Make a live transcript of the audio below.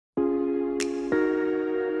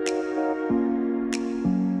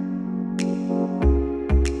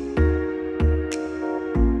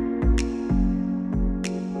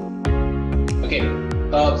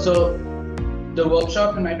So the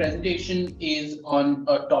workshop and my presentation is on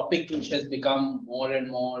a topic which has become more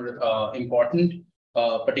and more important,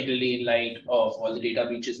 particularly in light of all the data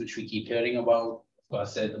breaches which we keep hearing about. Of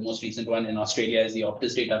course, the most recent one in Australia is the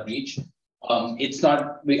Optus data breach. It's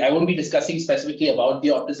not, I won't be discussing specifically about the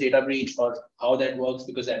Optus data breach or how that works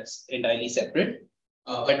because that's entirely separate.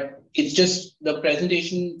 But it's just the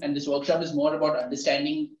presentation and this workshop is more about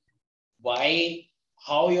understanding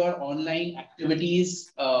how your online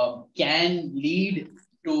activities can lead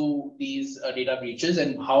to these data breaches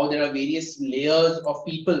and how there are various layers of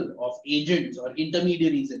people, of agents or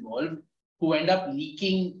intermediaries involved who end up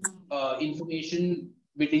leaking information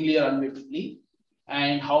wittingly or unwittingly,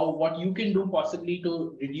 and what you can do possibly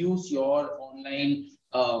to reduce your online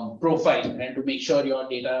profile and to make sure your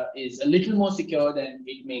data is a little more secure than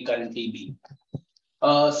it may currently be.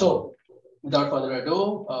 So without further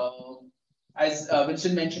ado, as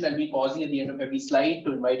Winston mentioned, I'll be pausing at the end of every slide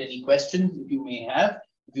to invite any questions if you may have.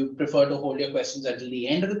 If you prefer to hold your questions until the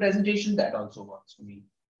end of the presentation, that also works for me.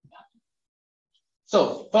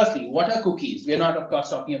 So firstly, what are cookies? We're not, of course,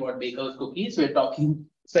 talking about Baker's cookies. We're talking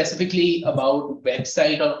specifically about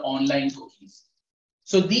website or online cookies.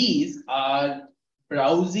 So these are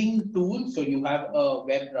browsing tools. So you have a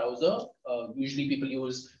web browser. Usually people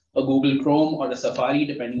use a Google Chrome or a Safari,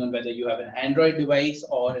 depending on whether you have an Android device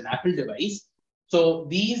or an Apple device. So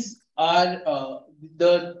these are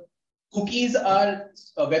the cookies are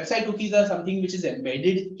website cookies are something which is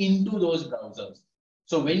embedded into those browsers.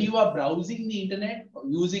 So when you are browsing the internet or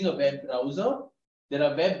using a web browser, there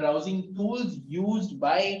are web browsing tools used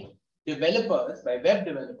by developers, by web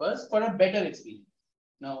developers, for a better experience.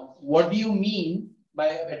 Now, what do you mean by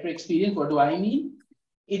a better experience? What do I mean?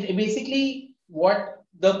 It basically, what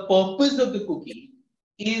the purpose of the cookie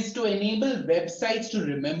is to enable websites to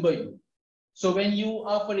remember you. So when you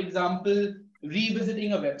are, for example,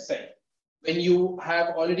 revisiting a website, when you have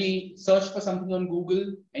already searched for something on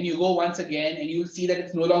Google and you go once again and you'll see that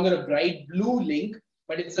it's no longer a bright blue link,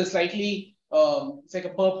 but it's a slightly, it's like a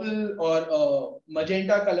purple or a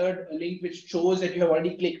magenta colored link which shows that you have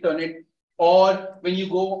already clicked on it. Or when you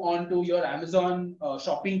go onto your Amazon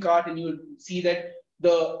shopping cart and you see that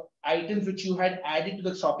the items which you had added to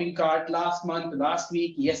the shopping cart last month, last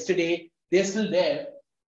week, yesterday, they're still there.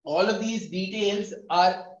 All of these details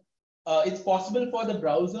are, it's possible for the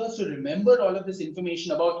browsers to remember all of this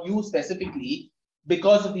information about you specifically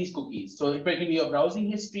because of these cookies. So it can be your browsing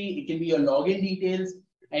history, it can be your login details,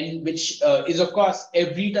 and which is, of course,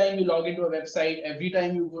 every time you log into a website, every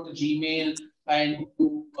time you go to Gmail and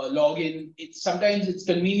you log in, sometimes it's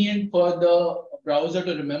convenient for the browser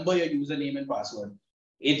to remember your username and password.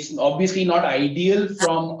 It's obviously not ideal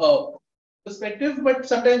from a perspective, but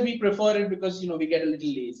sometimes we prefer it because we get a little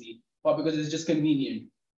lazy or because it's just convenient.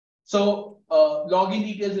 So login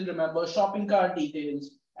details will remember, shopping cart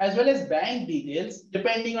details, as well as bank details,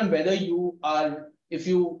 depending on whether you are, if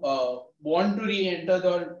you want to re-enter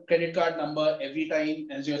the credit card number every time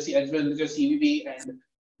as well as your CVV and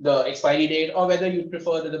the expiry date, or whether you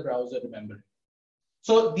prefer that the browser remember it.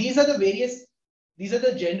 So these are the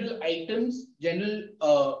general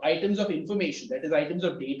items of information, that is items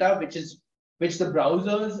of data, which the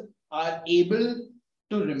browsers are able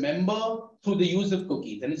to remember through the use of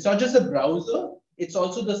cookies. And it's not just the browser, it's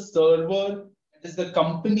also the server, it is the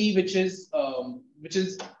company which is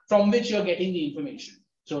from which you're getting the information.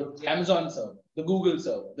 So the Amazon server, the Google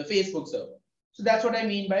server, the Facebook server. So that's what I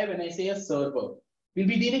mean by when I say a server. We'll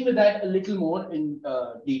be dealing with that a little more in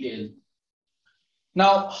detail.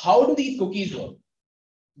 Now, how do these cookies work?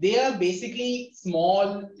 They are basically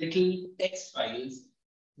small little text files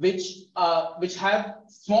which have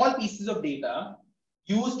small pieces of data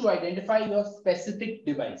used to identify your specific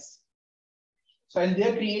device. So, and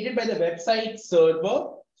they're created by the website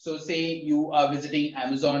server. So say you are visiting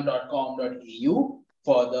amazon.com.au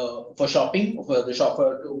for shopping, for the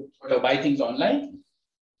shopper to buy things online.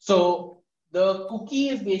 So the cookie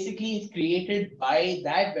is basically created by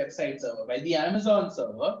that website server, by the Amazon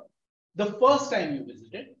server, the first time you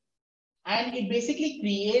visit it. And it basically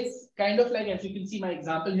creates kind of like, as you can see, my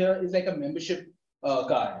example here is like a membership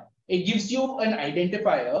card. It gives you an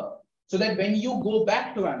identifier so that when you go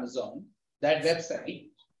back to Amazon, that website,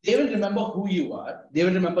 they will remember who you are, they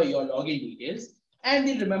will remember your login details, and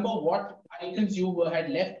they'll remember what items you had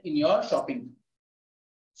left in your shopping.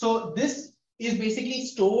 So this is basically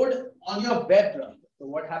stored on your web browser. So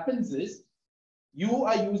what happens is you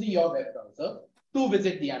are using your web browser to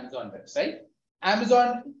visit the Amazon website.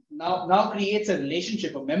 Amazon now creates a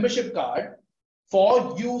relationship, a membership card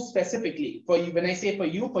for you specifically, for you, when I say for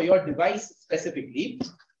you, for your device specifically,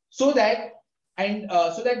 so that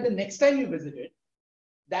the next time you visit it,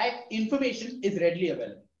 that information is readily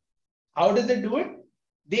available. How does it do it?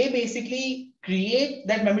 They basically create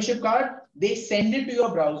that membership card, they send it to your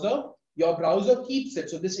browser keeps it.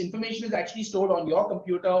 So this information is actually stored on your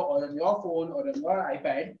computer or on your phone or on your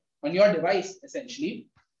iPad, on your device essentially,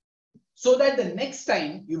 so that the next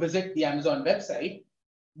time you visit the Amazon website,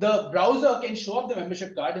 the browser can show up the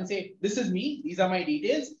membership card and say, this is me, these are my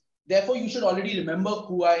details. Therefore, you should already remember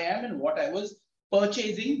who I am and what I was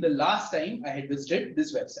purchasing the last time I had visited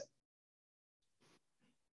this website.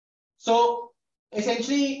 So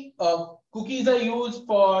essentially, cookies are used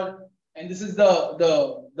for, and this is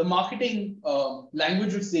the marketing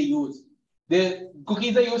language which they use. The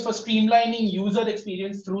cookies are used for streamlining user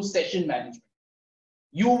experience through session management.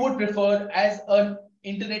 You would prefer as an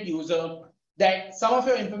internet user that some of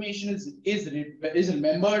your information is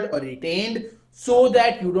remembered or retained so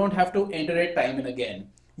that you don't have to enter it time and again.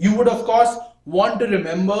 You would of course want to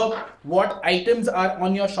remember what items are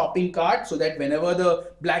on your shopping cart so that whenever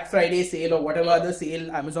the Black Friday sale or whatever other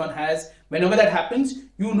sale Amazon has, whenever that happens,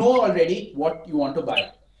 you know already what you want to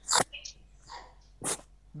buy.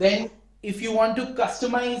 Then if you want to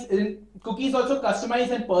customize, cookies also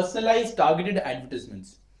customize and personalize targeted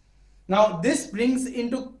advertisements. Now this brings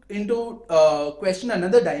into question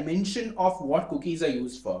another dimension of what cookies are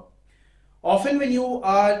used for. Often when you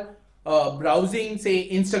are browsing, say,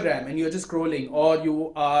 Instagram, and you're just scrolling, or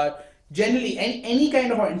you are generally any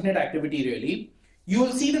kind of internet activity really, you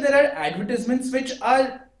will see that there are advertisements which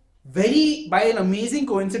are very, by an amazing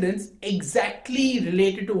coincidence, exactly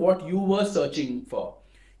related to what you were searching for.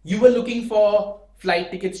 You were looking for flight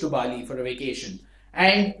tickets to Bali for a vacation,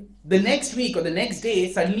 and the next week or the next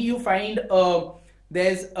day, suddenly you find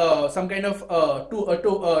there's some kind of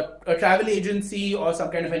a travel agency or some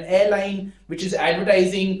kind of an airline which is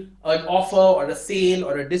advertising an offer or a sale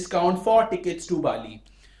or a discount for tickets to Bali.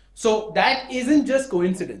 So that isn't just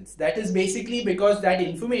coincidence. That is basically because that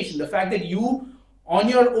information, the fact that you on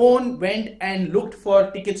your own went and looked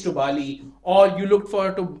for tickets to Bali, or you looked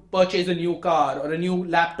for to purchase a new car or a new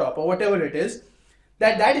laptop or whatever it is,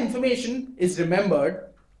 that information is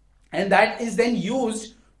remembered, and that is then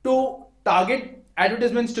used to target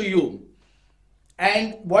advertisements to you.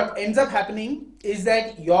 And what ends up happening is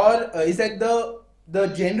that the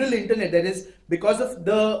general internet, that is because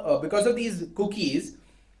of these cookies,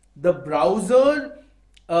 the browser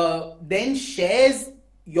then shares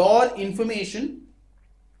your information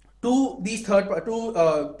to these to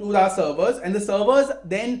our servers, and the servers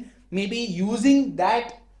then may be using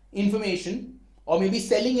that information or maybe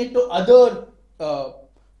selling it to other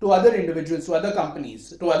individuals, to other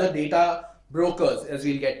companies, to other data brokers, as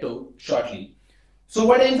we'll get to shortly. So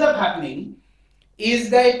what ends up happening is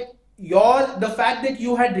that the fact that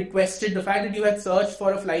you had requested, the fact that you had searched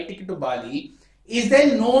for a flight ticket to Bali is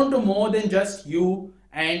then known to more than just you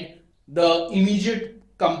and the immediate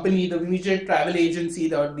company, the immediate travel agency,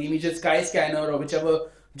 the immediate Skyscanner or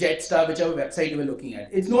whichever Jetstar, whichever website you were looking at.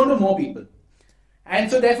 It's known to more people.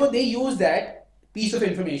 And so therefore they use that piece of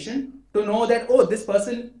information to know that, oh, this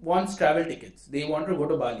person wants travel tickets. They want to go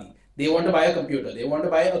to Bali. They want to buy a computer. They want to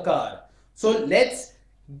buy a car. So let's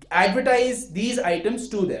advertise these items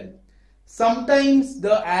to them. Sometimes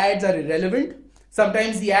the ads are irrelevant.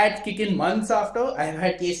 Sometimes the ads kick in months after. I've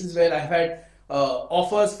had cases where I've had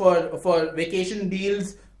offers for vacation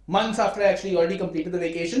deals months after I actually already completed the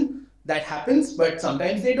vacation. That happens, but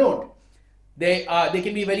sometimes they don't. They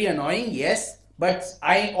can be very annoying, yes. But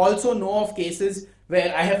I also know of cases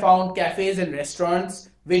where I have found cafes and restaurants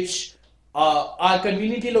which are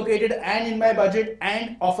conveniently located and in my budget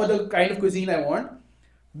and offer the kind of cuisine I want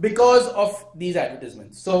because of these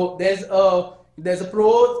advertisements. So there's a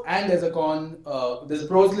pros and there's a con. There's a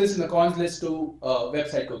pros list and a cons list to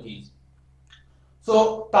website cookies.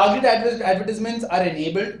 So targeted advertisements are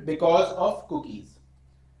enabled because of cookies.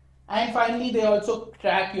 And finally, they also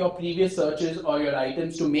track your previous searches or your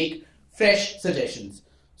items to make fresh suggestions.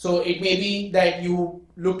 So it may be that you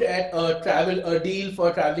looked at a deal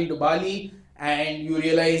for traveling to Bali, and you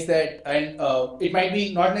realize that, and it might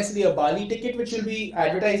be not necessarily a Bali ticket which will be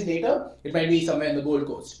advertised later. It might be somewhere in the Gold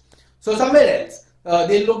Coast. So somewhere else,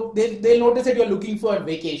 they'll notice that you're looking for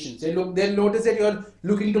vacations. They'll notice that you're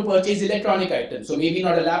looking to purchase electronic items. So maybe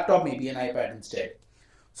not a laptop, maybe an iPad instead.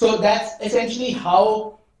 So that's essentially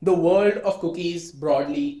how the world of cookies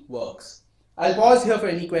broadly works. I'll pause here for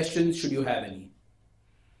any questions, should you have any.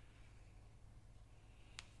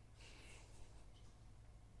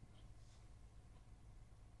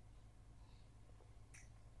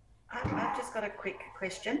 I've just got a quick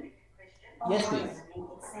question. Yes, please.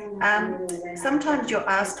 Sometimes you're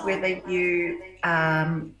asked whether you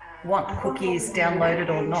want cookies downloaded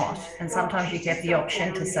or not. And sometimes you get the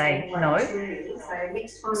option to say no.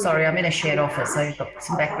 Sorry, I'm in a shared office, so you've got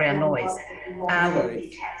some background noise.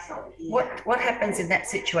 What happens in that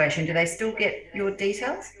situation? Do they still get your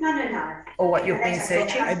details? No. Or what you've been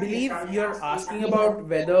searching? So I believe you're asking about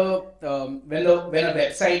whether when a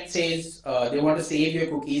website says they want to save your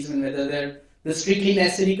cookies, and whether they're the strictly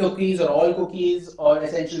necessary cookies or all cookies or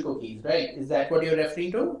essential cookies, right? Is that what you're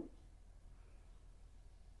referring to?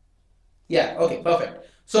 Yeah, okay, perfect.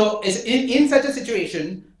 So in such a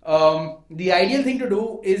situation, the ideal thing to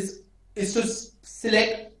do is to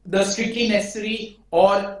select the strictly necessary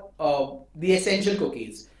or the essential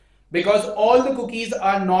cookies, because all the cookies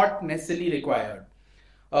are not necessarily required.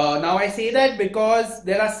 Now I say that because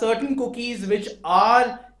there are certain cookies which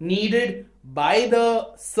are needed by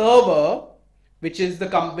the server, which is the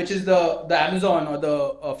Amazon or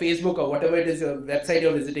the Facebook or whatever it is, your website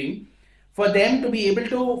you're visiting, for them to be able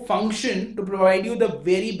to function, to provide you the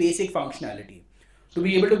very basic functionality, to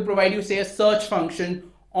be able to provide you, say, a search function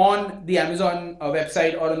on the Amazon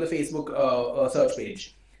website or on the Facebook search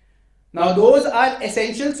page. Now those are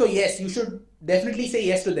essential, so yes, you should definitely say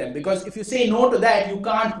yes to them, because if you say no to that, you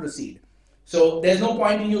can't proceed. So there's no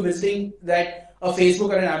point in you visiting that a Facebook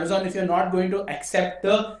or an Amazon if you're not going to accept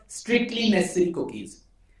the strictly necessary cookies.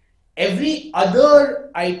 Every other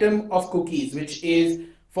item of cookies, which is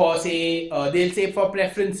for, say, they'll say for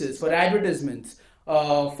preferences, for advertisements,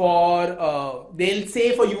 they'll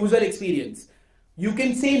say for user experience, you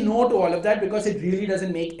can say no to all of that, because it really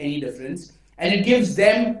doesn't make any difference, and it gives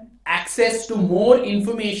them access to more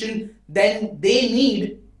information than they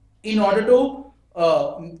need in order to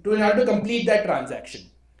complete that transaction.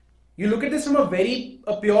 You look at this from a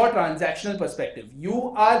pure transactional perspective.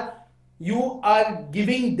 You are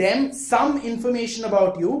giving them some information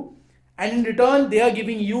about you, and in return they are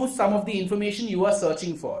giving you some of the information you are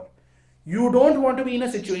searching for. You don't want to be in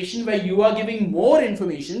a situation where you are giving more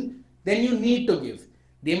information than you need to give.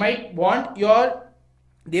 They might want your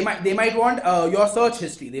search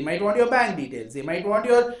history. They might want your bank details. They might want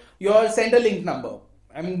your sender link number.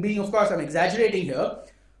 I'm exaggerating here.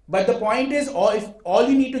 But the point is, if all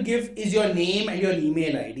you need to give is your name and your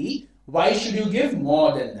email ID, why should you give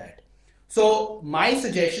more than that? So my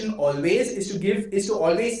suggestion always is to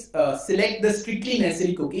always select the strictly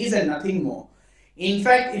necessary cookies and nothing more. In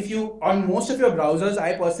fact, on most of your browsers,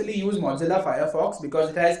 I personally use Mozilla Firefox because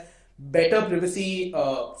it has better privacy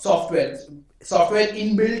software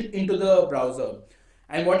inbuilt into the browser.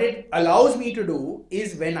 And what it allows me to do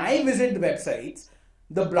is, when I visit the websites,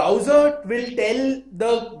 the browser will tell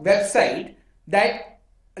the website that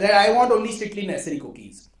I want only strictly necessary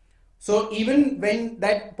cookies. So even when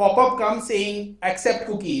that pop-up comes saying accept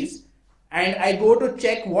cookies, and I go to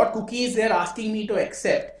check what cookies they're asking me to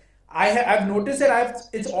accept, I've noticed that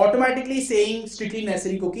it's automatically saying strictly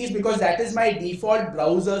necessary cookies, because that is my default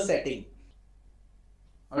browser setting.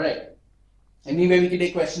 Alright. Anyway, we can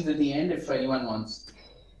take questions at the end if anyone wants.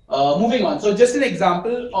 Moving on. So just an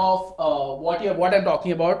example of what I'm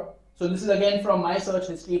talking about. So this is again from my search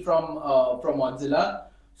history from Mozilla.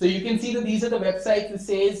 So you can see that these are the websites that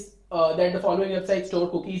says that the following websites store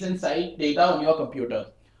cookies and site data on your computer.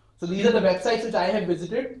 So these are the websites which I have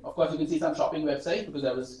visited. Of course, you can see some shopping websites, because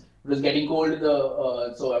it was getting cold.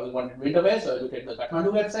 So I wanted winter wear, so I looked at the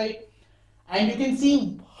Kathmandu website, and you can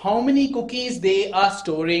see how many cookies they are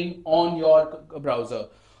storing on your browser.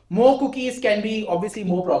 More cookies can be obviously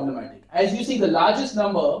more problematic. As you see, the largest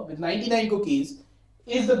number with 99 cookies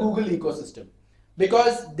is the Google ecosystem,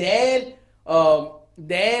 because the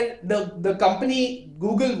company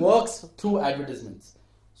Google works through advertisements.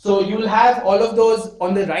 So you will have all of those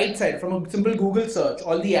on the right side from a simple Google search,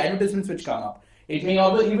 all the advertisements which come up. It may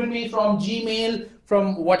even be from Gmail,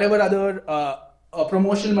 from whatever other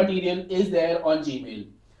promotional material is there on Gmail.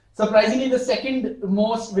 Surprisingly, the second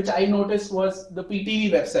most which I noticed was the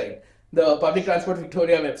PTV website, the Public Transport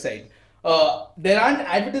Victoria website. There aren't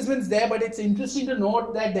advertisements there, but it's interesting to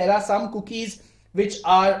note that there are some cookies which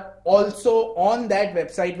are also on that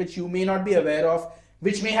website which you may not be aware of,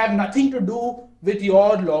 which may have nothing to do with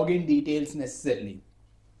your login details necessarily.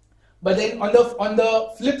 But then on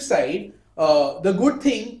the flip side, the good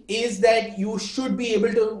thing is that you should be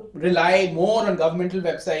able to rely more on governmental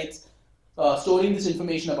websites storing this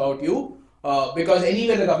information about you, because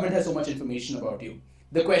anywhere the government has so much information about you.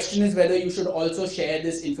 The question is whether you should also share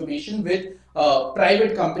this information with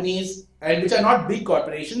private companies, and which are not big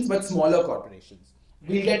corporations but smaller corporations.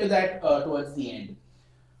 We'll get to that towards the end.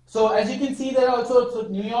 So as you can see, there are also, so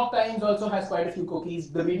New York Times also has quite a few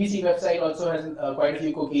cookies. The BBC website also has quite a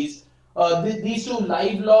few cookies. These two,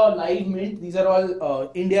 Live Law, Live Mint, these are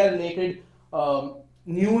all India related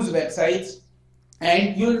news websites,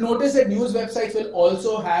 and you'll notice that news websites will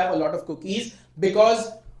also have a lot of cookies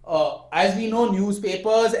because as we know,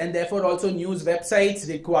 newspapers and therefore also news websites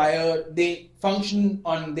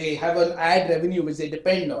they have an ad revenue which they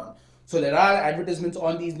depend on. So there are advertisements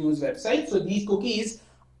on these news websites. So these cookies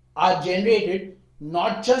are generated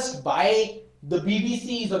not just by the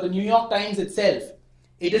BBCs or the New York Times itself.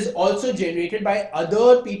 It is also generated by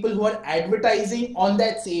other people who are advertising on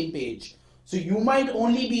that same page. So you might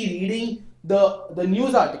only be reading the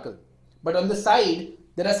news article, but on the side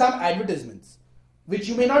there are some advertisements which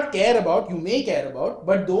you may not care about, you may care about,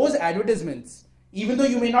 but those advertisements, even though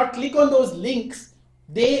you may not click on those links,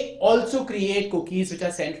 they also create cookies which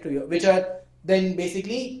are sent to you, which are then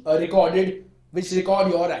basically recorded, which record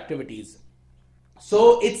your activities.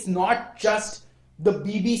 So it's not just the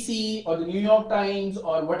BBC or the New York Times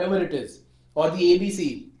or whatever it is, or the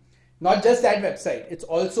ABC, not just that website, it's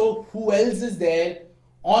also who else is there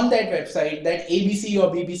on that website that ABC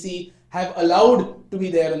or BBC have allowed to be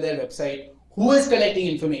there on their website, who is collecting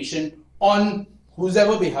information on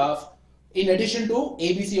whosever behalf, in addition to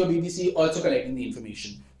ABC or BBC also collecting the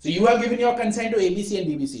information. So you have given your consent to ABC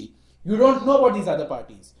and BBC. You don't know about these other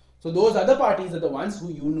parties. So those other parties are the ones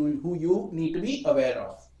who you need to be aware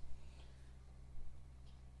of.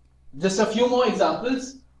 Just a few more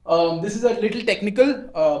examples. This is a little technical,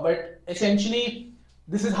 but essentially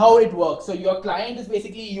this is how it works. So your client is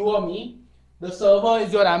basically you or me. The server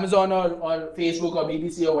is your Amazon or Facebook or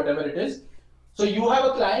BBC or whatever it is. So you have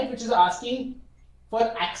a client which is asking for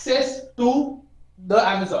access to the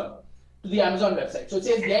Amazon website. So it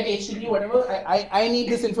says get HTTP whatever, I need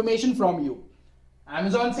this information from you.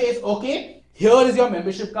 Amazon says, okay, here is your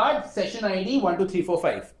membership card, session ID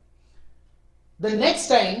 12345. The next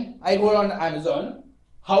time I go on Amazon,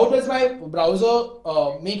 how does my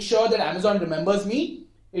browser make sure that Amazon remembers me?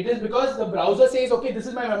 It is because the browser says, okay, this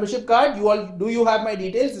is my membership card, do you have my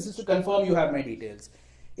details? This is to confirm you have my details.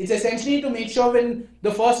 It's essentially to make sure when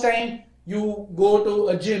the first time you go to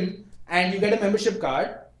a gym and you get a membership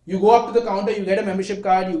card, you go up to the counter, you get a membership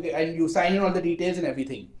card, and you sign in all the details and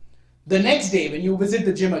everything. The next day when you visit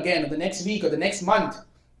the gym again, or the next week or the next month,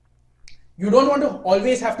 you don't want to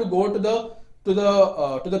always have to go to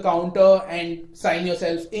the counter and sign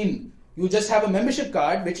yourself in. You just have a membership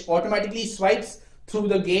card which automatically swipes through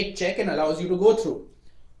the gate check and allows you to go through.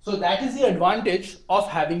 So that is the advantage of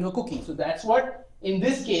having a cookie. So that's what in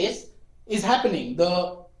this case is happening.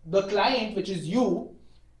 The client, which is you,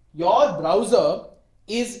 your browser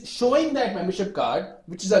is showing that membership card,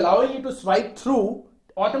 which is allowing you to swipe through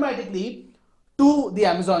automatically to the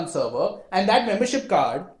Amazon server, and that membership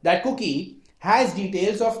card, that cookie, has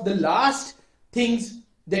details of the last things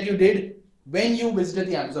that you did when you visited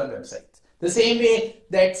the Amazon website. The same way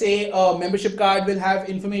that, say, a membership card will have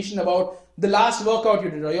information about the last workout you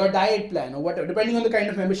did or your diet plan or whatever, depending on the kind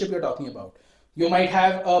of membership you're talking about. You might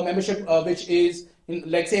have a membership which is,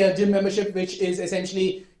 like say a gym membership, which is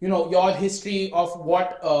essentially, your history of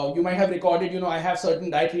what you might have recorded. I have certain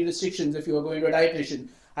dietary restrictions if you are going to a dietitian.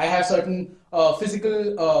 I have certain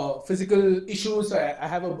physical issues. I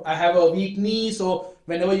have a weak knee. So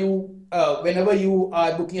whenever you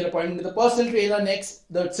are booking an appointment with a personal trainer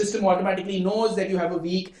next, the system automatically knows that you have a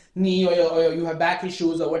weak knee or you have back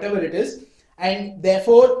issues or whatever it is, and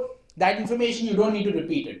therefore that information you don't need to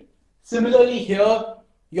repeat it. Similarly here,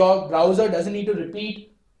 your browser doesn't need to repeat.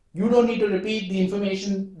 You don't need to repeat the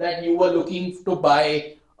information that you were looking to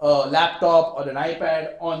buy a laptop or an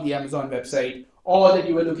iPad on the Amazon website, or that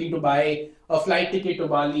you were looking to buy a flight ticket to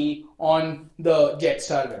Bali on the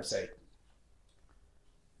Jetstar website.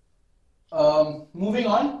 Moving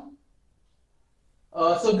on.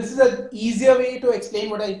 So this is an easier way to explain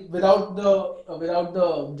without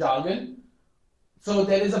the jargon. So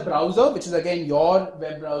there is a browser, which is again your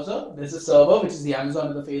web browser. There's a server, which is the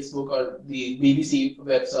Amazon or the Facebook or the BBC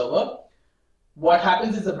web server. What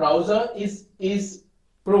happens is the browser is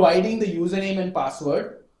providing the username and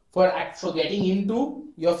password for getting into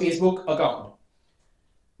your Facebook account.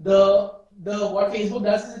 What Facebook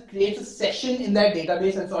does is it creates a session in that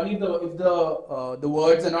database. I'm sorry if the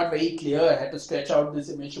words are not very clear. I had to stretch out this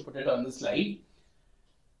image to put it on the slide.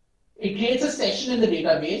 It creates a session in the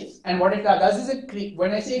database, and what it does is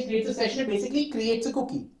when I say it creates a session, it basically creates a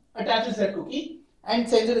cookie, attaches that cookie, and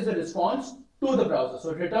sends it as a response to the browser. So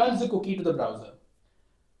it returns the cookie to the browser.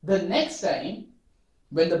 The next time,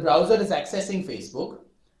 when the browser is accessing Facebook,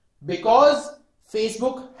 because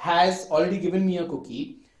Facebook has already given me a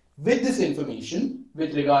cookie with this information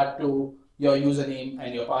with regard to your username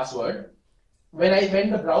and your password,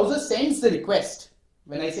 when the browser sends the request,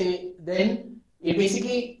 then it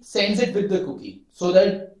basically sends it with the cookie, so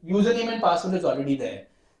that username and password is already there.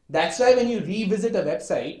 That's why when you revisit a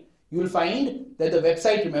website, you'll find that the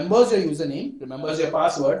website remembers your username, remembers your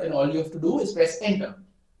password, and all you have to do is press enter.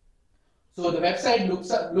 So the website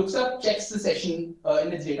looks up, checks the session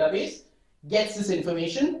in its database, gets this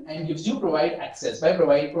information, and gives you provide access by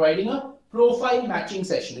providing a profile matching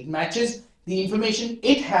session. It matches the information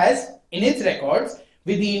it has in its records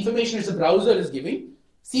with the information its browser is giving,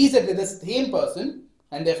 sees that they're the same person,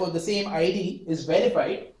 and therefore the same ID is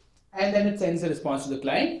verified, and then it sends a response to the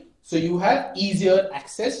client. So you have easier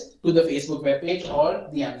access to the Facebook webpage or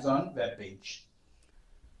the Amazon webpage.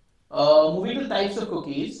 Moving to types of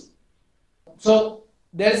cookies. So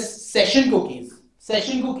there's session cookies.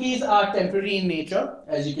 Session cookies are temporary in nature,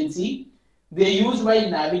 as you can see. They're used while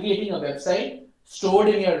navigating a website, stored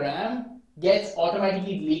in your RAM, gets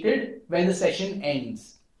automatically deleted when the session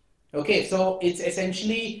ends. Okay, so it's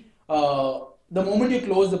essentially the moment you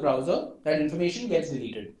close the browser, that information gets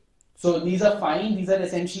deleted. So these are fine. These are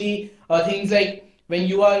essentially things like when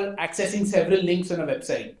you are accessing several links on a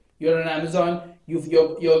website. You're on Amazon.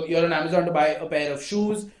 You're on Amazon to buy a pair of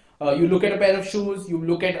shoes. You look at a pair of shoes. You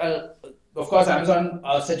look at of course, Amazon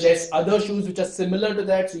suggests other shoes which are similar to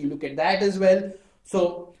that. So you look at that as well.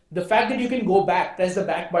 So the fact that you can go back, press the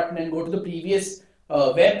back button and go to the previous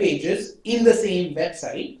web pages in the same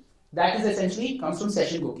website, that is essentially comes from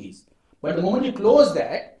session cookies. But the moment you close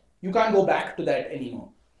that, you can't go back to that anymore.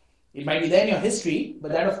 It might be there in your history,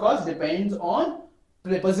 but that of course depends on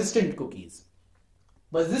persistent cookies.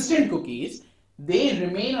 Persistent cookies, they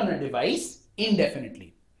remain on a device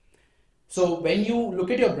indefinitely. So when you look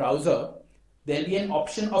at your browser, there'll be an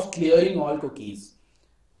option of clearing all cookies.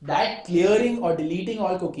 That clearing or deleting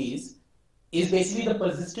all cookies is basically the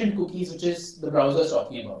persistent cookies which is the browser is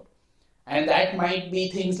talking about. And that might be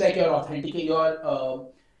things like your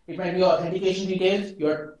it might be your authentication details,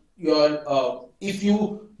 if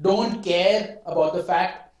you don't care about the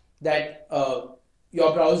fact that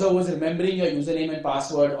your browser was remembering your username and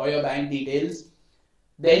password or your bank details,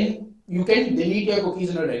 then you can delete your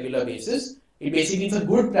cookies on a regular basis. It basically is a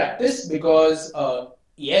good practice because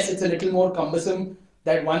yes, it's a little more cumbersome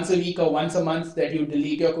that once a week or once a month that you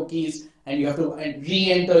delete your cookies and you have to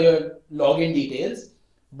re-enter your login details.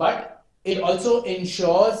 But it also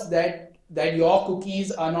ensures that your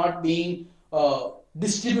cookies are not being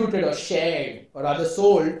distributed or shared or rather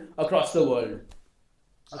sold across the world,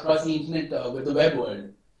 across the internet with the web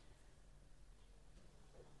world.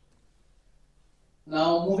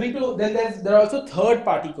 Now moving to, then there are also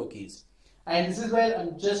third-party cookies. And this is where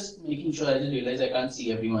I'm just making sure I just realize I can't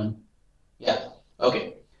see everyone. Yeah,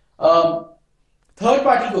 okay.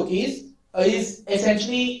 Third-party cookies is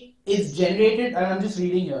essentially generated, and I'm just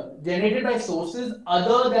reading here, generated by sources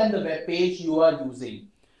other than the web page you are using.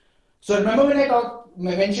 So remember when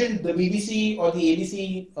I mentioned the BBC or the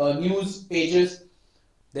ABC news pages,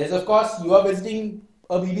 there's of course, you are visiting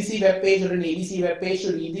a BBC web page or an ABC web page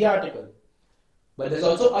to read the article. But there's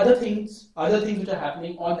also other things which are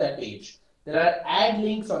happening on that page. There are ad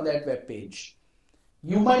links on that web page.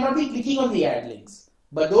 You might not be clicking on the ad links,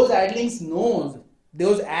 but those ad links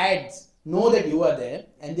those ads know that you are there,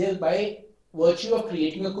 and they're by virtue of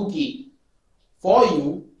creating a cookie for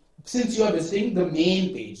you since you are visiting the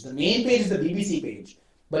main page. The main page is the BBC page,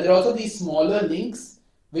 but there are also these smaller links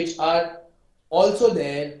which are also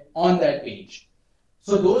there on that page.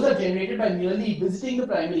 So those are generated by merely visiting the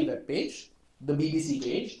primary web page, the BBC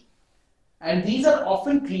page, and these are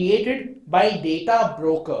often created by data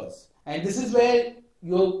brokers. And this is where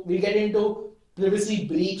we get into privacy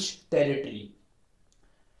breach territory.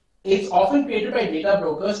 It's often created by data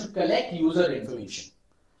brokers to collect user information.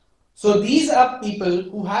 So these are people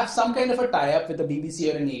who have some kind of a tie-up with the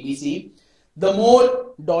BBC or an ABC. The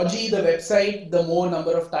more dodgy the website, the more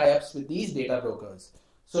number of tie-ups with these data brokers.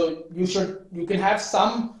 So you can have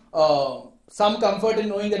some comfort in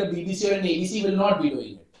knowing that a BBC or an ABC will not be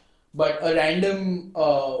doing it. But a random,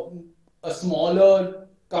 a smaller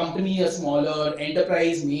company, a smaller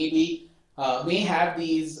enterprise may have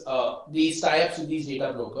these tie-ups with these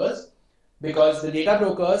data brokers, because the data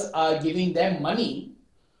brokers are giving them money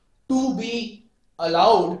to be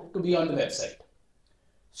allowed to be on the website.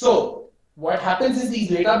 So what happens is these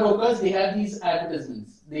data brokers, they have these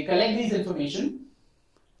advertisements. They collect these information,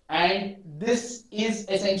 and this is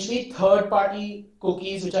essentially third-party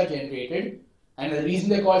cookies which are generated. And the reason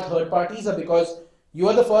they're called third parties are because you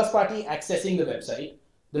are the first party accessing the website.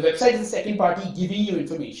 The website is the second party giving you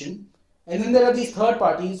information. And then there are these third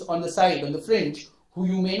parties on the side, on the fringe, who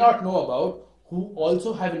you may not know about, who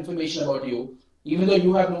also have information about you, even though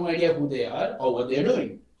you have no idea who they are or what they're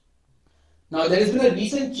doing. Now, there has been a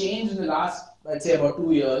recent change in the last, I'd say about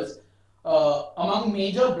 2 years. among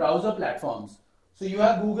major browser platforms. So you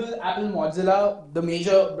have Google, Apple, Mozilla, the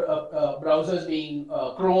major browsers being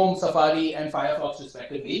Chrome, Safari, and Firefox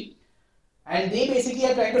respectively. And they basically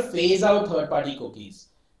are trying to phase out third-party cookies.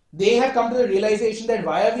 They have come to the realization that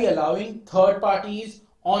why are we allowing third parties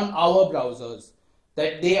on our browsers?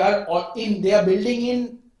 That they are building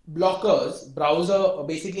in blockers,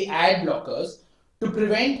 basically ad blockers, to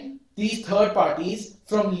prevent these third parties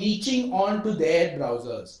from leeching onto their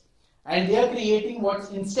browsers. And they are creating what's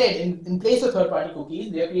instead, in place of third-party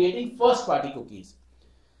cookies, they are creating first-party cookies.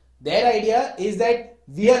 Their idea is that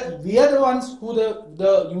we are the ones who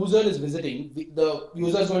the user is visiting. The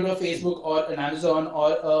user is going to a Facebook or an Amazon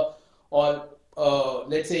or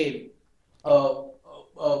let's say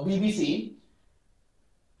BBC.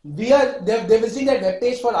 They're visiting that web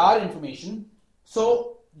page for our information.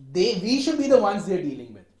 So we should be the ones they're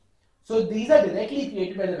dealing with. So these are directly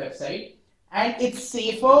created by the website, and it's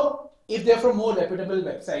safer if they're from more reputable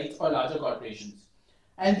websites or larger corporations.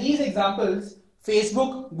 And these examples,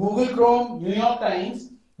 Facebook, Google Chrome, New York Times,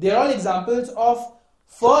 they're all examples of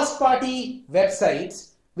first-party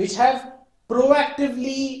websites which have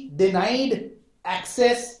proactively denied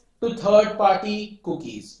access to third-party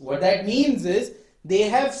cookies. What that means is they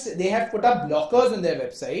have put up blockers on their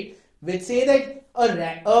website which say that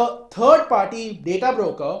a third-party data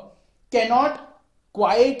broker cannot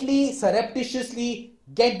quietly, surreptitiously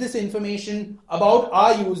get this information about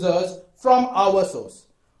our users from our source.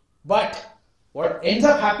 But what ends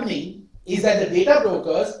up happening is that the data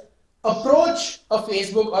brokers approach a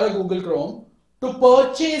Facebook or a Google Chrome to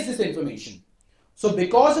purchase this information. So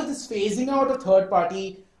because of this phasing out of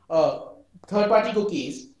third-party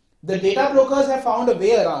cookies, the data brokers have found a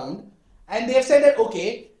way around, and they have said that,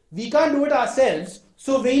 okay, we can't do it ourselves,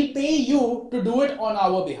 so we'll pay you to do it on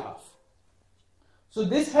our behalf. So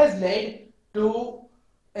this has led to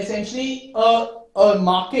essentially a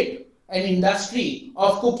market, an industry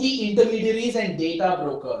of cookie intermediaries and data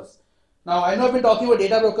brokers. Now, I know I've been talking about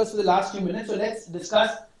data brokers for the last few minutes, so let's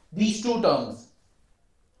discuss these two terms.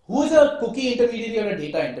 Who is a cookie intermediary or a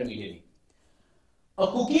data intermediary? A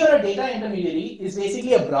cookie or a data intermediary is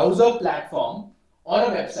basically a browser platform or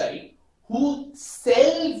a website who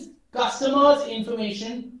sells customers'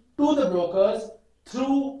 information to the brokers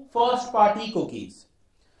through first-party cookies.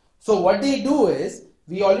 So what they do is,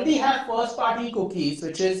 we already have first-party cookies,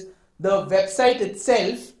 which is the website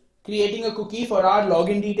itself creating a cookie for our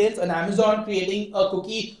login details, and Amazon creating a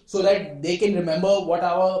cookie so that they can remember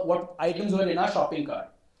what items were in our shopping cart.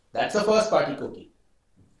 That's a first-party cookie.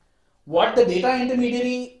 What the data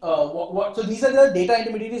intermediary, so these are the data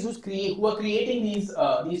intermediaries who are creating these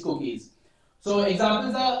cookies. So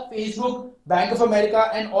examples are Facebook, Bank of America,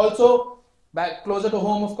 and also back closer to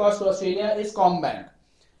home, of course, to Australia is Combank.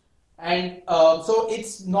 And so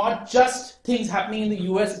it's not just things happening in the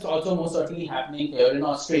US, it's also most certainly happening here in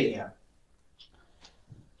Australia.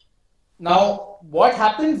 Now, what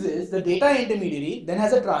happens is the data intermediary then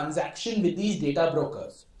has a transaction with these data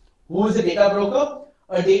brokers. Who is a data broker?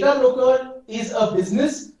 A data broker is a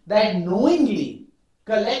business that knowingly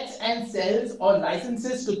collects and sells or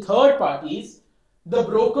licenses to third parties the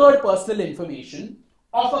brokered personal information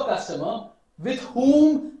of a customer with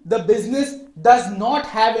whom the business does not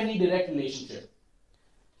have any direct relationship.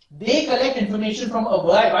 They collect information from a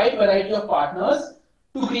wide variety of partners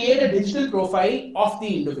to create a digital profile of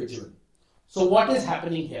the individual. So what is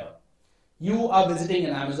happening here? You are visiting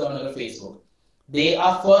an Amazon or a Facebook. They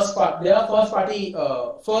are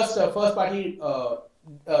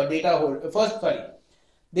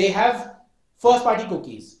they have first party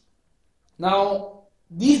cookies. Now,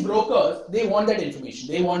 these brokers, they want that information.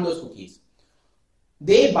 They want those cookies.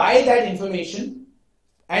 They buy that information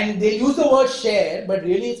and they use the word share, but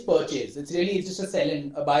really it's purchase. It's just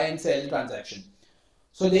a buy and sell transaction.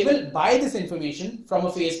 So they will buy this information from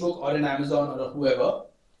a Facebook or an Amazon or whoever.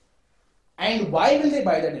 And why will they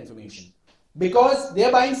buy that information? Because they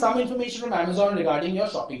are buying some information from Amazon regarding your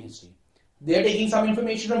shopping history. They are taking some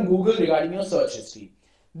information from Google regarding your search history.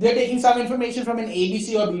 They are taking some information from an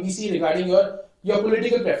ABC or BBC regarding your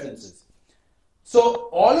political preferences. So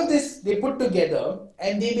all of this they put together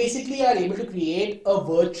and they basically are able to create a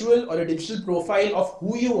virtual or a digital profile of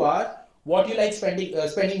who you are, what you like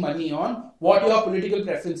spending money on, what your political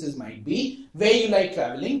preferences might be, where you like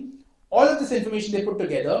traveling. All of this information they put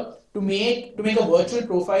together to make a virtual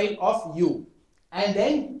profile of you, and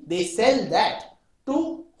then they sell that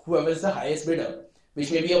to whoever is the highest bidder, which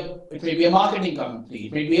may be a marketing company,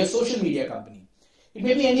 it may be a social media company, it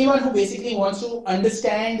may be anyone who basically wants to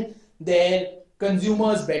understand their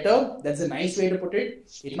consumers better. That's a nice way to put it.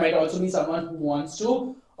 It might also be someone who wants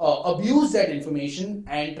to abuse that information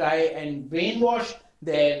and try and brainwash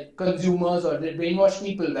their consumers or they brainwash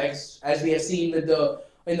people, like as we have seen with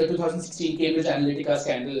in the 2016 Cambridge Analytica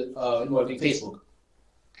scandal involving Facebook.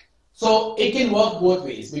 So it can work both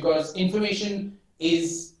ways because information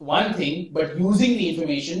is one thing, but using the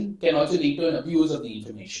information can also lead to an abuse of the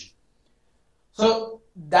information. So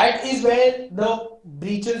that is where the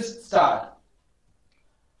breaches start.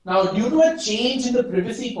 Now, due to a change in the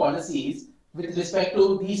privacy policies with respect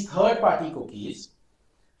to these third-party cookies,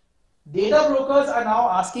 data brokers are now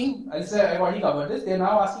asking, as I've already covered this, they're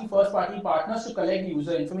now asking first-party partners to collect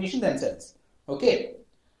user information themselves. Okay.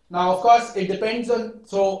 Now, of course, it depends on,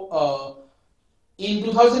 in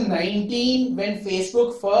 2019, when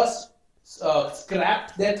Facebook first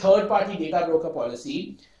scrapped their third-party data broker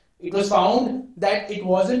policy, it was found that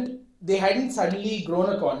they hadn't suddenly grown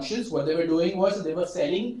a conscience. What they were doing was they were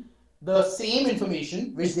selling the same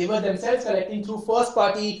information which they were themselves collecting through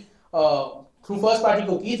first-party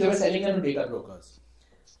cookies. They were selling them to data brokers,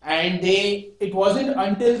 and it wasn't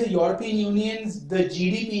until the European Union's the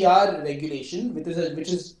GDPR regulation, which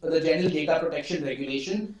is the General Data Protection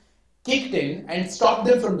Regulation, kicked in and stopped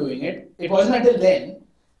them from doing it. It wasn't until then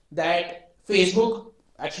that Facebook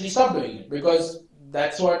actually stopped doing it, because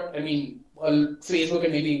that's what Facebook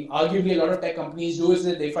and maybe arguably a lot of tech companies do, is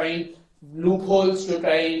that they find loopholes to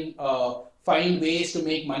try and find ways to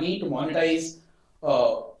make money, to monetize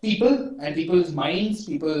people and people's minds,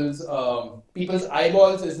 people's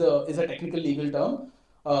eyeballs is a technical legal term,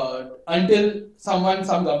 until some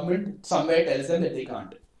government somewhere tells them that they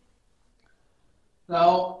can't.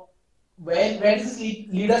 Now, where does this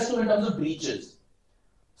lead us to in terms of breaches?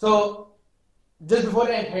 So, just before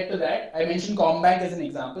I head to that, I mentioned Combank as an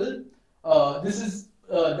example. This is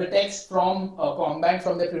the text from Combank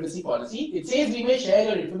from their privacy policy. It says we may share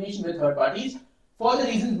your information with third parties for the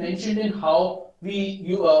reasons mentioned in how we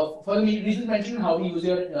use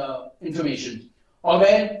your information, or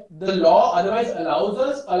where the law otherwise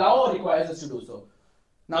allow or requires us to do so.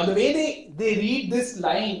 Now, the way they read this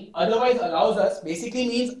line, otherwise allows us, basically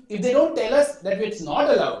means if they don't tell us that it's not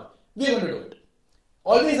allowed, we're going to do it.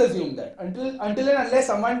 Always assume that until and unless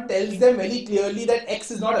someone tells them very clearly that X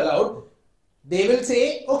is not allowed, they will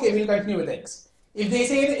say, okay, we'll continue with X. If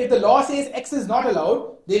the law says X is not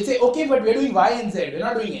allowed, they'll say, okay, but we're doing Y and Z, we're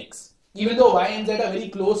not doing X, even though Y and Z are very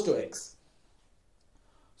close to X.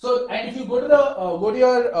 So, and if you go to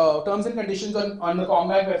your terms and conditions on the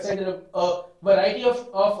Combank website, there are a variety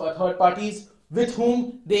of third parties with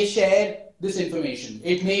whom they share this information.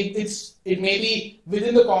 It may be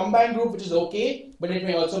within the Combank group, which is okay, but it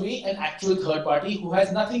may also be an actual third party who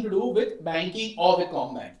has nothing to do with banking or with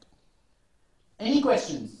Combank. Any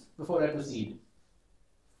questions before I proceed?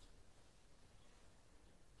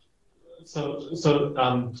 So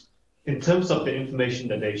in terms of the information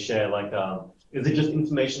that they share, like, is it just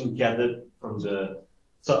information gathered from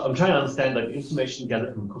so I'm trying to understand, like, information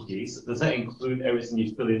gathered from cookies, does that include everything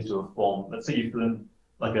you fill into a form? Let's say you fill in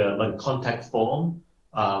like a contact form,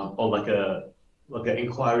 or like an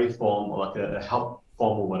inquiry form, or like a help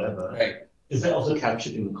form or whatever. Right. Is that also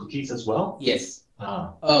captured in cookies as well? Yes.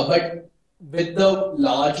 But with the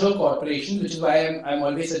larger corporations, which is why I'm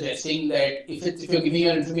always suggesting that if you're giving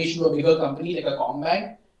your information to a bigger company like a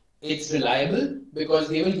Combank, it's reliable, because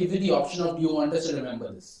they will give you the option of, do you want us to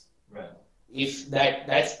remember this? Right. If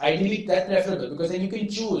that's ideally preferable, because then you can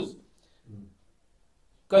choose.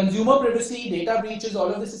 Consumer privacy, data breaches, all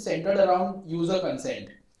of this is centered around user consent.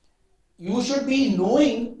 You should be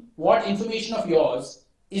knowing what information of yours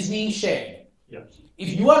is being shared. Yeah.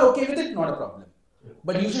 If you are okay with it, not a problem. Yeah.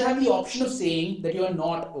 But you should have the option of saying that you are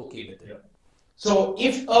not okay with it. Yeah. So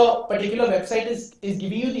if a particular website is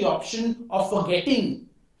giving you the option of forgetting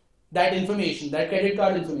that information, that credit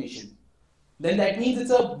card information, then that means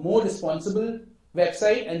it's a more responsible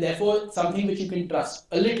website, and therefore something which you can trust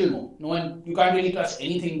a little more. You can't really trust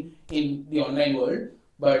anything in the online world,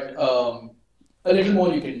 but a little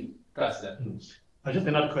more you can trust them. I just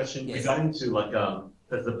another question. Yes. Regarding to, like,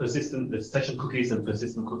 the session cookies and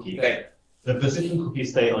persistent cookies. Right. The persistent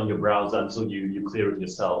cookies stay on your browser until you clear it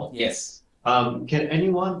yourself. Yes. Can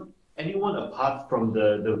anyone apart from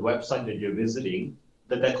the website that you're visiting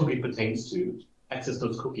that cookie pertains to access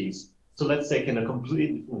those cookies? So let's say, can a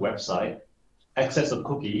complete website access a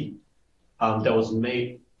cookie that was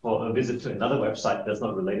made for a visit to another website that's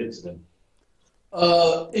not related to them?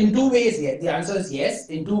 In two ways, yes. The answer is yes,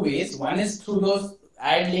 in two ways. One is through those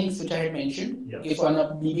ad links which I had mentioned. Yeah. If on a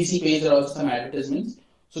BBC page there are also some advertisements,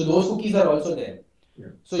 so those cookies are also there.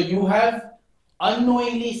 Yeah. So you have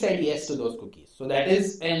unknowingly said yes to those cookies. So that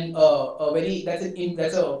is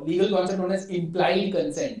that's a legal concept known as implied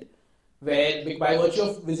consent. where by virtue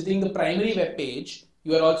of visiting the primary web page,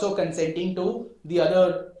 you are also consenting to the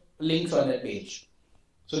other links on that page.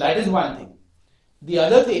 So that is one thing. The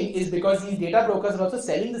other thing is because these data brokers are also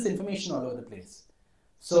selling this information all over the place.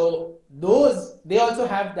 So they also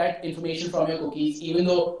have that information from your cookies, even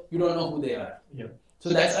though you don't know who they are. Yeah. So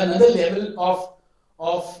that's another level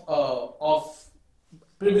of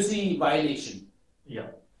privacy violation. Yeah.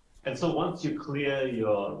 And so once you clear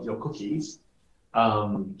your cookies,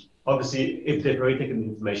 obviously if they've already taken the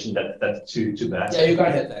information, that's too bad. Yeah, you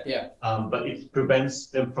can't help that. Yeah. But it prevents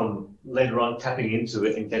them from later on tapping into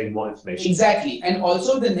it and getting more information. Exactly. And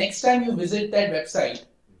also the next time you visit that website,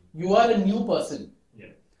 you are a new person.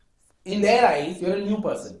 Yeah. In their eyes, you're a new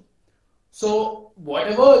person. So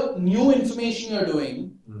whatever new information you're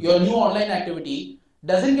doing, your new online activity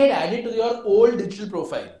doesn't get added to your old digital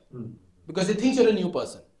profile because it thinks you're a new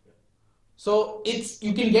person. So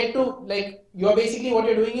you can get to you're basically what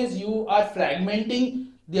you're doing is you are fragmenting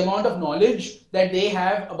the amount of knowledge that they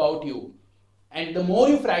have about you. And the more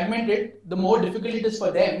you fragment it, the more difficult it is for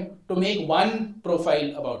them to make one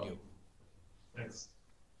profile about you. Thanks.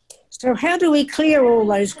 So how do we clear all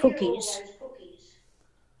those cookies?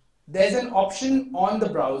 There's an option on the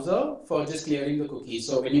browser for just clearing the cookies.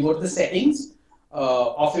 So when you go to the settings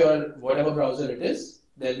of your whatever browser it is,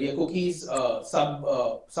 there'll be a cookies sub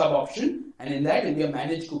option, and in that will be a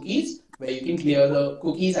manage cookies where you can clear the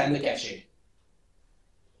cookies and the cache.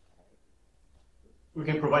 We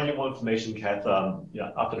can provide you more information, Kath,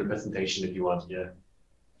 after the presentation if you want. Yeah.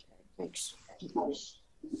 Thanks.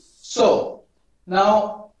 So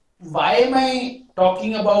now, why am I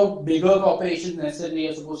talking about bigger corporations necessarily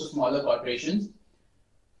as opposed to smaller corporations?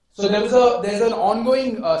 So there's an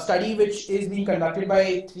ongoing study which is being conducted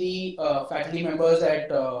by 3 faculty members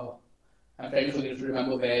at I'm trying to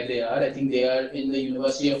remember where they are. I think they are in the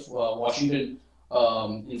University of Washington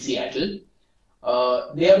in Seattle.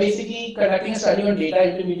 They are basically conducting a study on data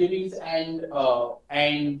intermediaries and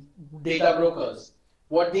data brokers.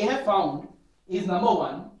 What they have found is, number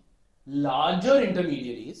one, larger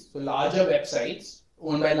intermediaries, so larger websites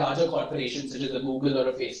owned by larger corporations such as a Google or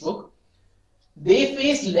a Facebook, they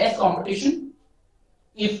face less competition.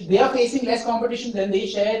 If they are facing less competition, then they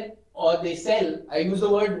share or they sell. I use the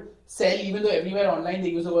word sell even though everywhere online they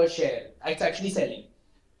use the word share. It's actually selling.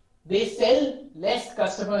 They sell less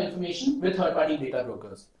customer information with third-party data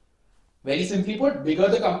brokers. Very simply put, bigger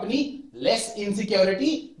the company, less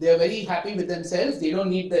insecurity. They are very happy with themselves. They don't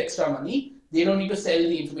need the extra money. They don't need to sell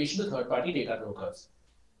the information to third-party data brokers.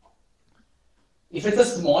 If it's a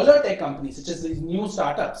smaller tech company, such as these new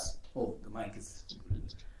startups, oh, the mic is...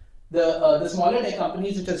 The smaller tech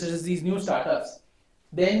companies, such as these new startups,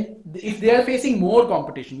 then if they are facing more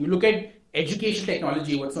competition, you look at education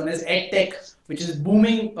technology, what's known as EdTech, which is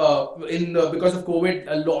booming because of COVID,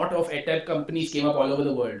 a lot of EdTech companies came up all over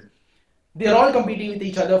the world. They're all competing with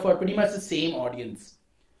each other for pretty much the same audience.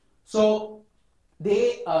 So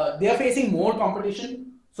they are facing more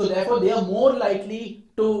competition, so therefore they are more likely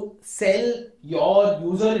to sell your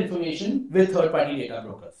user information with third-party data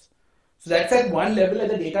brokers. So that's at one level, at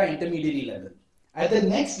the data intermediary level. At the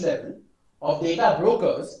next level of data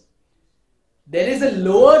brokers, there is a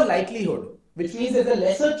lower likelihood, which means there's a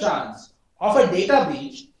lesser chance of a data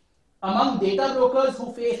breach among data brokers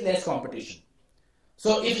who face less competition.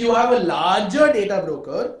 So if you have a larger data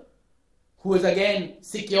broker who is again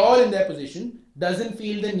secure in their position, doesn't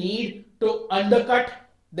feel the need to undercut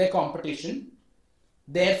their competition,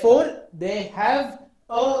 therefore they have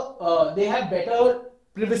better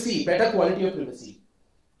privacy, better quality of privacy.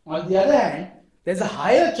 On the other hand, there's a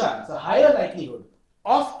higher chance, a higher likelihood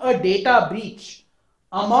of a data breach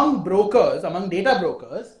among brokers, among data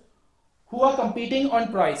brokers who are competing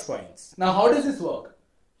on price points. Now, how does this work?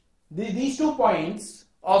 These 2 points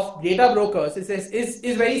of data brokers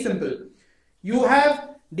is very simple. You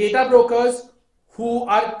have data brokers who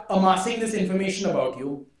are amassing this information about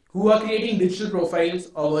you, who are creating digital profiles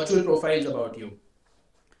or virtual profiles about you.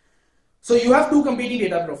 So you have 2 competing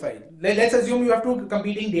data profiles. Let's assume you have 2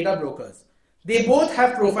 competing data brokers. They both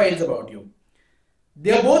have profiles about you.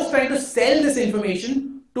 They are both trying to sell this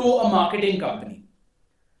information to a marketing company.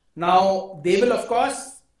 Now, they will of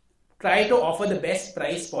course try to offer the best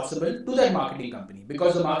price possible to that marketing company,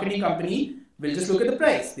 because the marketing company will just look at the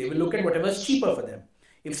price. They will look at whatever is cheaper for them.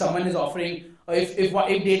 If someone is offering,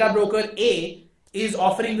 if data broker A is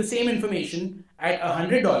offering the same information at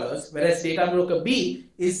 $100, whereas data broker B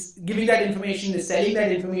is giving that information, is selling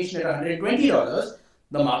that information at $120,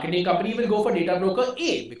 the marketing company will go for data broker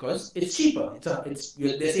A because it's cheaper.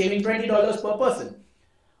 They're saving $20 per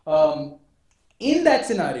person. In that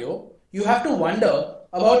scenario, you have to wonder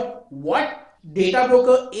about what data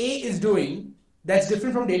broker A is doing that's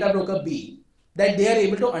different from data broker B that they are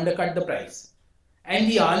able to undercut the price? And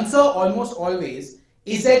the answer almost always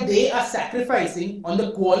is that they are sacrificing on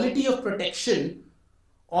the quality of protection,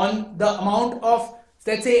 on the amount of,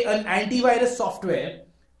 let's say, an antivirus software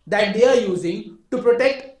that they are using to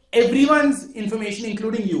protect everyone's information,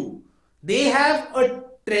 including you. They have a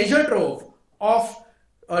treasure trove of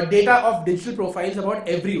data of digital profiles about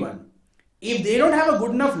everyone. If they don't have a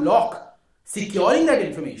good enough lock securing that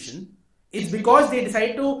information, it's because they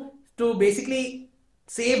decide to basically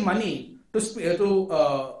save money to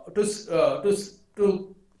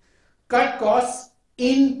cut costs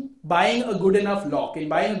in buying a good enough lock, in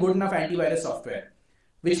buying a good enough antivirus software,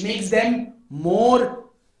 which makes them more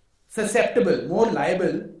susceptible, more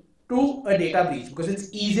liable to a data breach because it's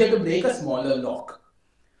easier to break a smaller lock.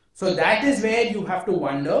 So that is where you have to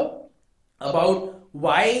wonder about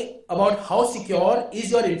how secure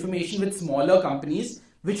is your information with smaller companies,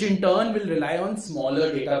 which in turn will rely on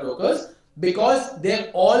smaller data brokers, because they're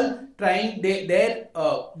all trying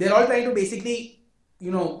to basically,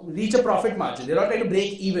 reach a profit margin. They're all trying to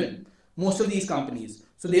break even, most of these companies.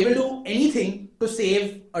 So they will do anything to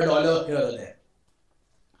save $1 here or there.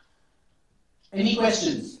 Any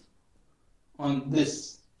questions on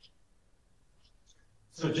this?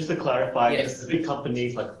 So just to clarify, yes. The big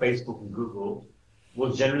companies like Facebook and Google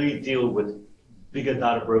will generally deal with bigger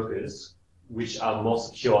data brokers, which are more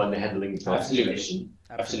secure in the handling of information.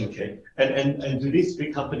 Absolutely. Okay. And do these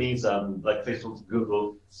big companies like Facebook and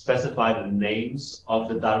Google specify the names of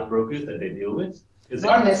the data brokers that they deal with?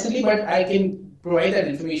 Not necessarily, but I can provide that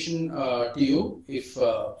information to you. If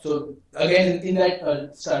so, again, in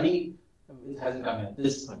that study, it hasn't come yet.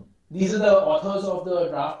 These are the authors of the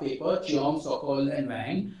draft paper, Cheong, Sokol, and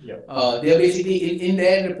Wang. Yep. They are basically, in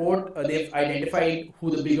their report, they've identified who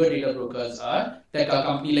the bigger data brokers are, like a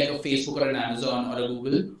company like a Facebook or an Amazon or a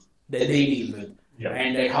Google that they deal with. Yep.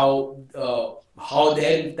 And that how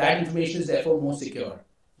that information is therefore more secure.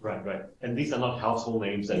 Right. And these are not household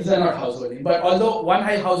names. These are not household names. But although one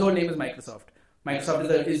household name is Microsoft.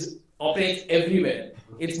 Microsoft operates everywhere.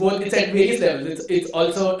 It's at various levels. It's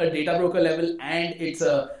also a data broker level, and it's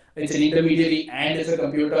an intermediary, and it's a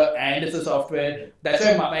computer, and it's a software. That's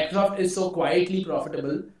why Microsoft is so quietly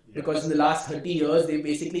profitable, because in the last 30 years,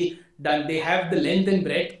 they have the length and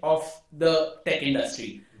breadth of the tech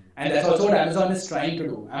industry. And that's also what Amazon is trying to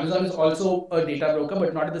do. Amazon is also a data broker,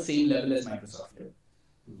 but not at the same level as Microsoft.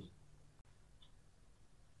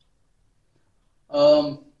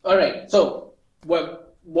 All right. So,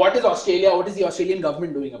 what is Australia? What is the Australian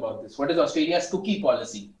government doing about this? What is Australia's cookie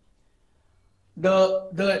policy?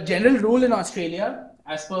 The general rule in Australia,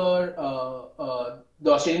 as per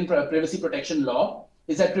the Australian Privacy Protection Law,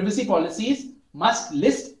 is that privacy policies must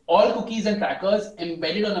list all cookies and trackers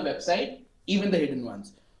embedded on a website, even the hidden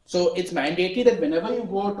ones. So it's mandatory that whenever you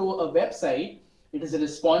go to a website, it is the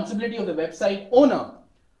responsibility of the website owner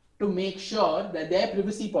to make sure that their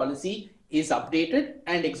privacy policy is updated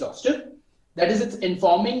and exhaustive. That is, it's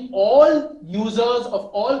informing all users of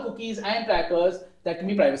all cookies and trackers that can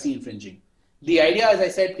be privacy infringing. The idea, as I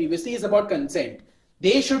said previously, is about consent.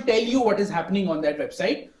 They should tell you what is happening on that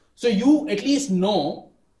website, so you at least know.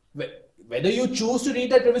 Whether you choose to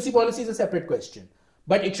read that privacy policy is a separate question.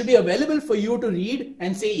 But it should be available for you to read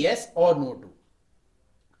and say yes or no to.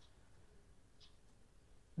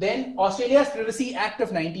 Then Australia's Privacy Act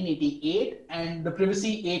of 1988 and the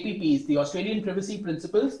privacy APPs, the Australian Privacy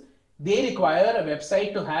Principles, they require a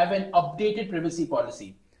website to have an updated privacy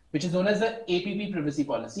policy, which is known as the APP privacy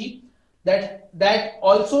policy, that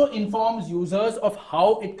also informs users of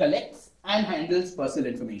how it collects and handles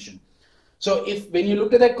personal information. So when you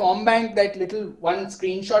looked at that CommBank, that little one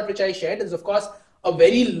screenshot which I shared is of course a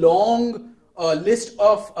very long list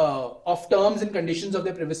of terms and conditions of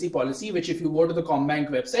their privacy policy, which if you go to the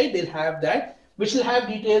CommBank website, they'll have that, which will have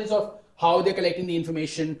details of how they're collecting the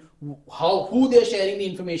information, who they're sharing the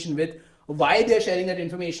information with, why they're sharing that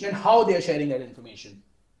information, and how they're sharing that information.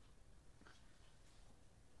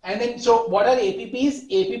 And then, so what are APPs?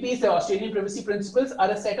 APPs, the Australian Privacy Principles, are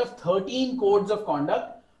a set of 13 codes of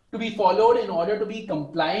conduct to be followed in order to be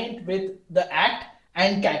compliant with the Act,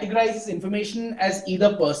 and categorizes information as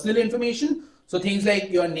either personal information, so things like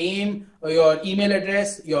your name, or your email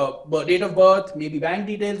address, your date of birth, maybe bank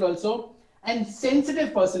details also, and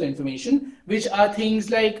sensitive personal information, which are things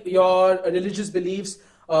like your religious beliefs,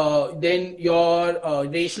 then your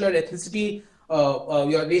racial or ethnicity,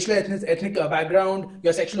 your racial ethnic background,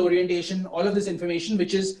 your sexual orientation, all of this information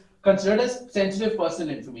which is considered as sensitive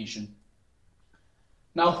personal information.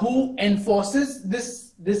 Now, who enforces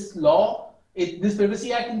this law This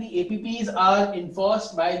Privacy Act and the APPs are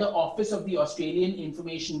enforced by the Office of the Australian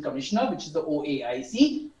Information Commissioner, which is the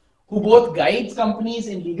OAIC, who both guides companies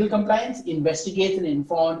in legal compliance, investigates and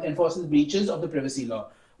enforces breaches of the privacy law.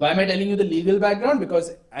 Why am I telling you the legal background?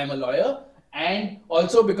 Because I'm a lawyer, and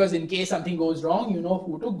also because in case something goes wrong, you know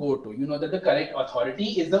who to go to. You know that the correct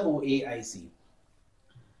authority is the OAIC.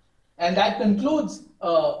 And that concludes,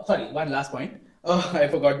 sorry, one last point. I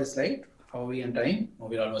forgot this slide. How are we on time? Oh,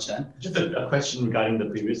 we're almost done. Just a question regarding the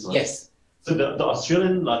previous one. Yes. So the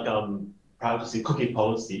Australian privacy cookie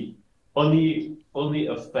policy only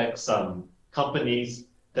affects companies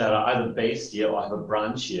that are either based here or have a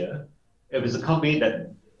branch here. If it's a company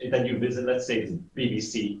that you visit, let's say it's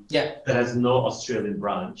BBC, that has no Australian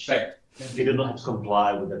branch, right? They do not have to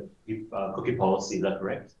comply with the cookie policy. Is that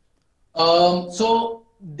correct? So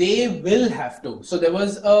they will have to. So there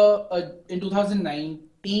was in 2019.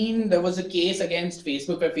 There was a case against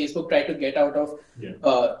Facebook where Facebook tried to get out of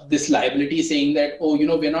this liability, saying that, oh, you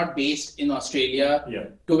know, we're not based in Australia,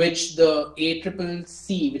 to which the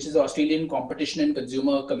ACCC, which is the Australian Competition and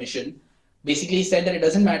Consumer Commission, basically said that it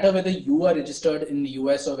doesn't matter whether you are registered in the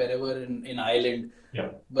US or wherever in Ireland,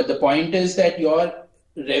 but the point is that your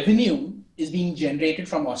revenue is being generated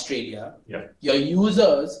from Australia, your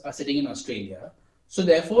users are sitting in Australia, so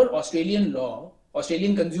therefore Australian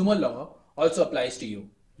consumer law also applies to you.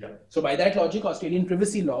 So by that logic, Australian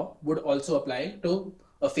privacy law would also apply to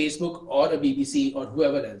a Facebook or a BBC or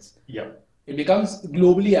whoever else. It becomes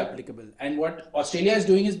globally applicable. And what Australia is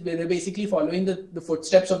doing is they're basically following the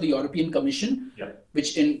footsteps of the European Commission,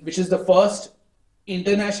 which is the first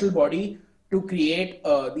international body to create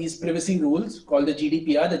these privacy rules called the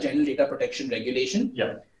GDPR, the General Data Protection Regulation,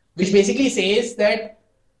 which basically says that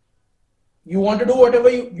you want to do whatever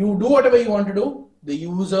you do whatever you want to do. The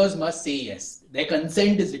users must say yes. Their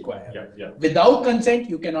consent is required. Without consent,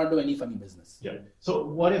 you cannot do any funny business. So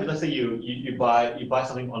what if, let's say you buy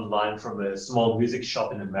something online from a small music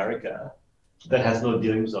shop in America that has no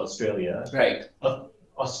dealings with Australia? Right. The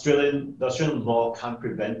Australian law can't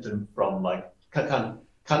prevent them from can't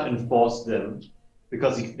enforce them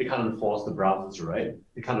because they can't enforce the browsers, right?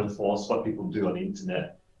 They can't enforce what people do on the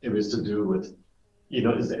internet if it's to do with,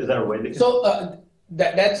 is there a way they can? So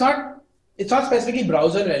it's not specifically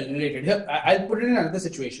browser related. Here, I'll put it in another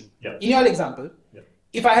situation. In your example,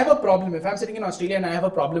 if I have a problem, if I'm sitting in Australia and I have a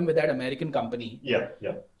problem with that American company,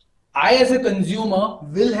 I as a consumer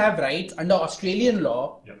will have rights under Australian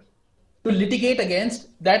law to litigate against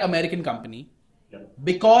that American company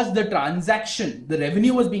because the transaction, the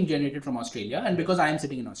revenue was being generated from Australia and because I am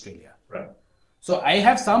sitting in Australia. So I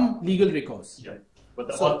have some legal recourse. But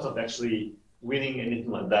the odds of actually winning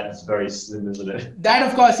anything like that is very slim, isn't it? That,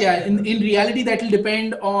 of course, in reality, that will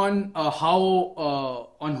depend on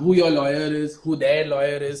on who your lawyer is, who their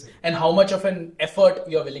lawyer is, and how much of an effort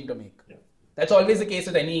you're willing to make. That's always the case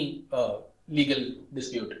with any legal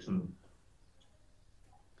dispute.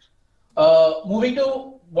 Moving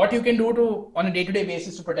to what you can do on a day-to-day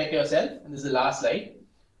basis to protect yourself, and this is the last slide.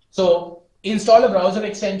 So install a browser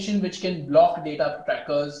extension which can block data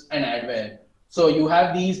trackers and adware. So you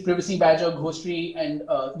have these Privacy Badger, Ghostery, and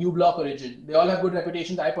uBlock Origin. They all have good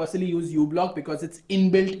reputations. I personally use uBlock because it's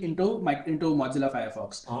inbuilt into Mozilla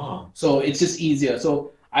Firefox. So it's just easier.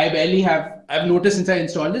 So I've noticed since I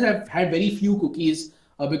installed this, I've had very few cookies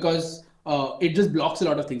because it just blocks a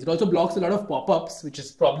lot of things. It also blocks a lot of pop-ups, which is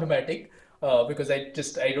problematic because I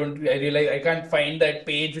realize I can't find that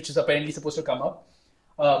page which is apparently supposed to come up.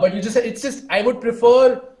 But I would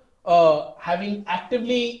prefer having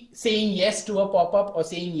actively saying yes to a pop-up or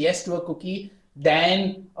saying yes to a cookie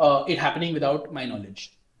than it happening without my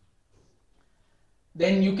knowledge.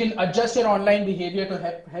 Then you can adjust your online behavior to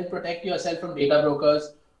help protect yourself from data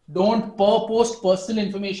brokers. Don't post personal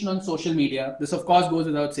information on social media. This, of course, goes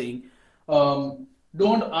without saying.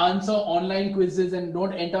 Don't answer online quizzes and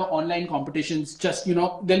don't enter online competitions. Just,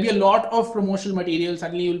 there'll be a lot of promotional material.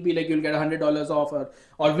 Suddenly you'll be like, you'll get $100 off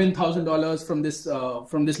or win $1,000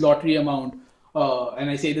 from this lottery amount. And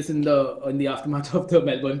I say this in the aftermath of the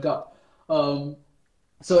Melbourne Cup.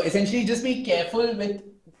 So essentially just be careful with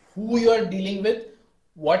who you're dealing with.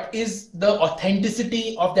 What is the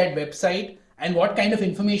authenticity of that website and what kind of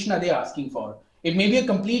information are they asking for? It may be a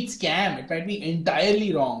complete scam. It might be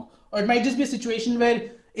entirely wrong. Or it might just be a situation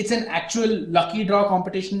where it's an actual lucky draw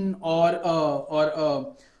competition or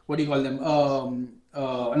what do you call them?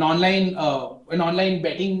 An online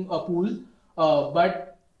betting pool.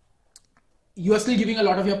 But you are still giving a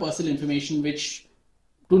lot of your personal information, which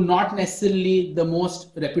do not necessarily the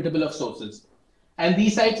most reputable of sources. And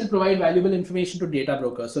these sites will provide valuable information to data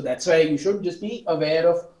brokers. So that's why you should just be aware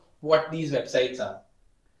of what these websites are.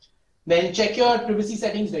 Then check your privacy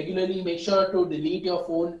settings regularly. Make sure to delete your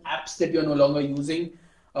phone apps that you're no longer using.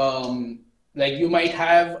 Like you might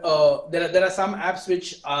have, there are some apps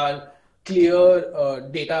which are clear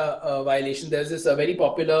data violation. There's this very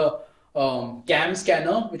popular cam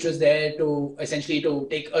scanner, which was there to essentially to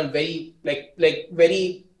take a very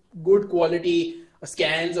very good quality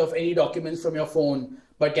scans of any documents from your phone.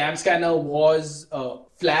 But cam scanner was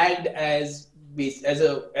flagged as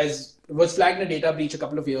was flagged in a data breach a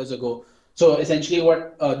couple of years ago. So essentially,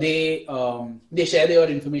 what they share their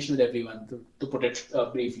information with everyone, to put it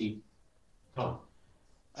briefly. Oh.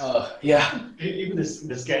 Yeah. Even the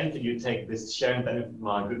scan that you take, this sharing benefit,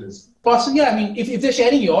 my goodness. Possibly, I mean, if they're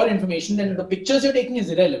sharing your information, then the pictures you're taking is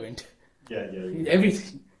irrelevant. Yeah.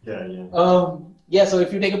 Everything. Yeah. Yeah. So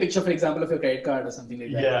if you take a picture, for example, of your credit card or something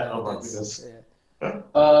like that. Yeah. Oh my goodness.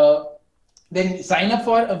 Yeah. Then sign up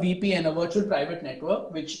for a VPN, a virtual private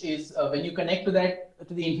network, which is when you connect to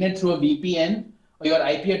the internet through a VPN, your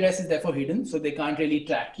IP address is therefore hidden, so they can't really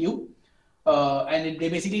track you. And they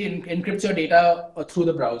basically encrypts your data through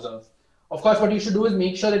the browser. Of course, what you should do is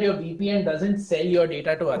make sure that your VPN doesn't sell your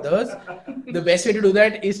data to others. The best way to do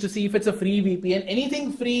that is to see if it's a free VPN.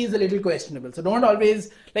 Anything free is a little questionable. So don't always,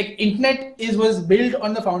 like, internet was built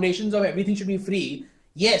on the foundations of everything should be free.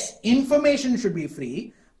 Yes, information should be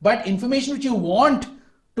free, but information which you want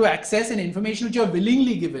to access and information which you're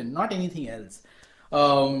willingly given, not anything else.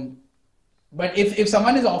 But if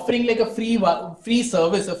someone is offering like a free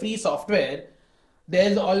service, a free software,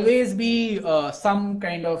 there's always be some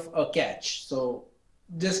kind of a catch. So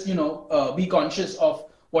just, be conscious of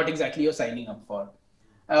what exactly you're signing up for.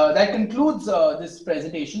 That concludes this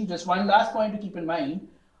presentation. Just one last point to keep in mind.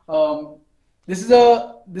 This is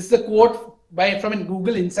a quote from a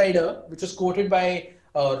Google Insider, which was quoted by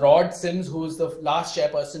Rod Sims, who is the last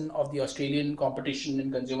chairperson of the Australian Competition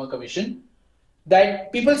and Consumer Commission.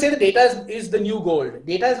 That people say the data is the new gold.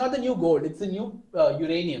 Data is not the new gold, it's the new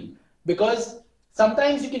uranium. Because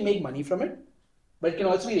sometimes you can make money from it, but it can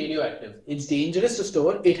also be radioactive. It's dangerous to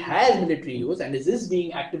store. It has military use, and it is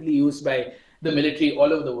being actively used by the military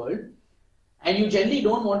all over the world. And you generally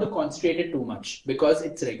don't want to concentrate it too much because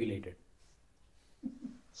it's regulated.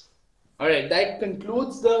 All right, that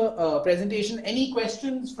concludes the presentation. Any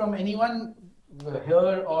questions from anyone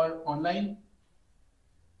here or online?